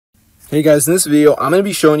Hey guys, in this video, I'm going to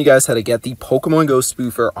be showing you guys how to get the Pokemon Go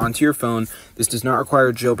spoofer onto your phone. This does not require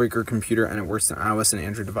a jailbreak or computer, and it works on iOS and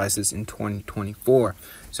Android devices in 2024.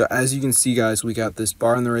 So as you can see, guys, we got this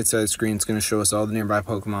bar on the right side of the screen. It's going to show us all the nearby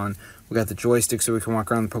Pokemon. We got the joystick so we can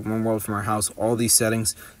walk around the Pokemon world from our house, all these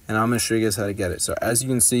settings, and I'm going to show you guys how to get it. So as you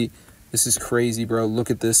can see, this is crazy, bro.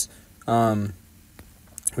 Look at this.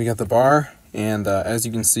 We got the bar, and as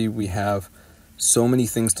you can see, we have so many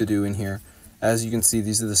things to do in here. As you can see,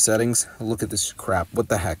 these are the settings. Look at this crap. What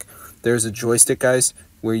the heck? There's a joystick, guys,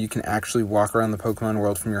 where you can actually walk around the Pokemon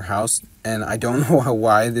world from your house. And I don't know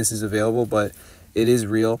why this is available, but it is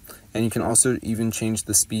real. And you can also even change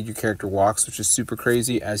the speed your character walks, which is super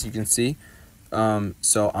crazy, as you can see.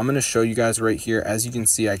 So I'm going to show you guys right here. As you can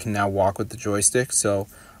see, I can now walk with the joystick. So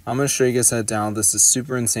I'm going to show you guys how to download this. Is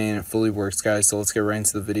super insane. It fully works, guys. So let's get right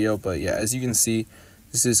into the video. But yeah, as you can see,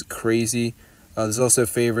 this is crazy. There's also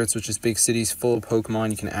favorites, which is big cities full of Pokemon.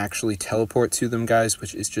 You can actually teleport to them, guys,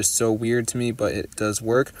 which is just so weird to me, but it does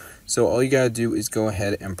work. So all you gotta do is go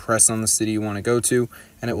ahead and press on the city you want to go to,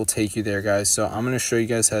 and it will take you there, guys. So I'm going to show you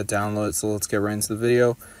guys how to download it, so let's get right into the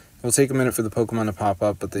video. It will take a minute for the Pokemon to pop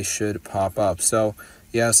up, but they should pop up. So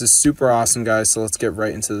yeah, this is super awesome, guys. So let's get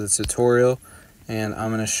right into the tutorial, and I'm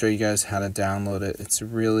going to show you guys how to download it. It's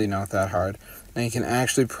really not that hard. Now you can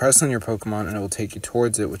actually press on your Pokemon, and it will take you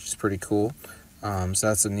towards it, which is pretty cool. So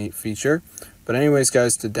that's a neat feature. But anyways,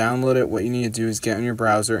 guys, to download it, what you need to do is get on your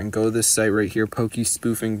browser and go to this site right here,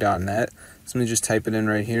 pokespoofing.net. So let me just type it in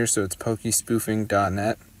right here. So it's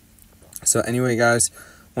pokespoofing.net. So anyway, guys,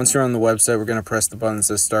 once you're on the website, we're going to press the button that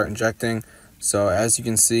says start injecting. So as you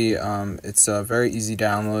can see, it's a very easy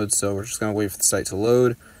download. So we're just going to wait for the site to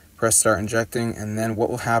load, press start injecting, and then what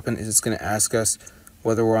will happen is it's going to ask us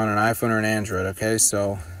whether we're on an iPhone or an Android. Okay,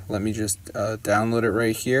 so let me just download it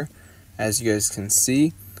right here. As you guys can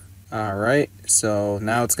see, alright, so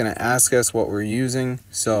now it's going to ask us what we're using,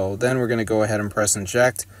 so then we're going to go ahead and press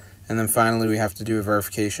inject, and then finally we have to do a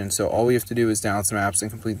verification. So all we have to do is download some apps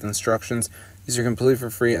and complete the instructions. These are completely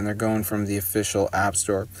for free, and they're going from the official app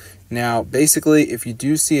store. Now basically, if you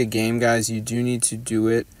do see a game, guys, you do need to do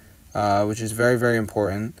it, which is very, very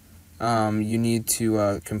important. You need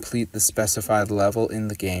to complete the specified level in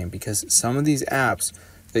the game, because some of these apps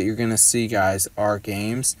that you're going to see, guys, are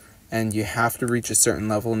games, and you have to reach a certain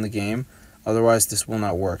level in the game, otherwise this will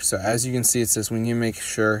not work. So as you can see, it says we need to make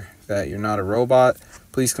sure that you're not a robot.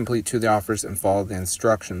 Please complete 2 of the offers and follow the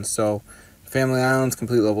instructions. So Family Islands,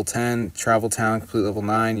 complete level 10, Travel Town, complete level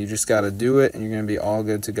 9. You just got to do it, and you're going to be all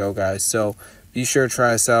good to go, guys. So be sure to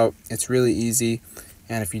try us out. It's really easy,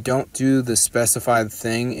 and if you don't do the specified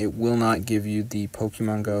thing, it will not give you the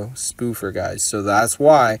Pokemon Go spoofer, guys. So that's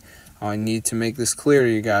why I need to make this clear to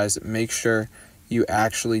you guys. Make sure you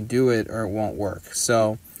actually do it, or it won't work.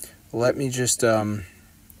 So let me just show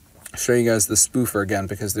you guys the spoofer again,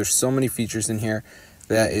 because there's so many features in here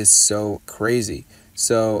that is so crazy.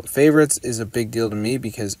 So favorites is a big deal to me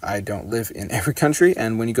because I don't live in every country,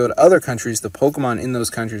 and when you go to other countries, the Pokemon in those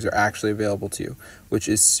countries are actually available to you, which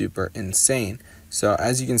is super insane. So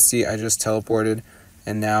as you can see, I just teleported,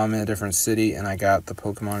 and now I'm in a different city, and I got the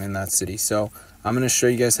Pokemon in that city. So I'm going to show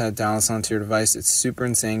you guys how to download this onto your device. It's super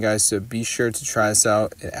insane, guys, so be sure to try this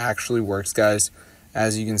out. It actually works, guys,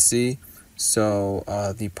 as you can see. So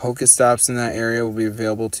the Pokestops in that area will be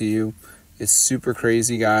available to you. It's super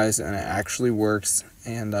crazy, guys, and it actually works.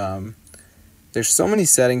 And there's so many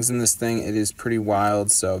settings in this thing. It is pretty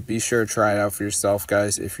wild, so be sure to try it out for yourself,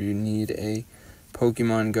 guys, if you need a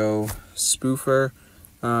Pokemon Go spoofer.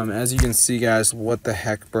 As you can see, guys, what the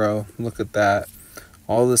heck, bro? Look at that.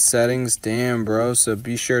 All the settings, damn, bro. So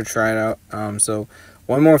be sure to try it out. So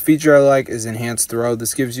one more feature I like is enhanced throw.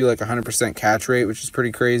 This gives you like 100% catch rate, which is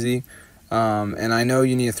pretty crazy. And I know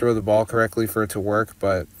you need to throw the ball correctly for it to work,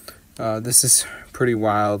 but this is pretty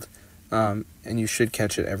wild, and you should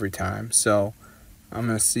catch it every time. So I'm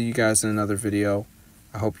going to see you guys in another video.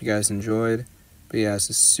 I hope you guys enjoyed. But yeah, this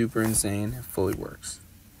is super insane. It fully works.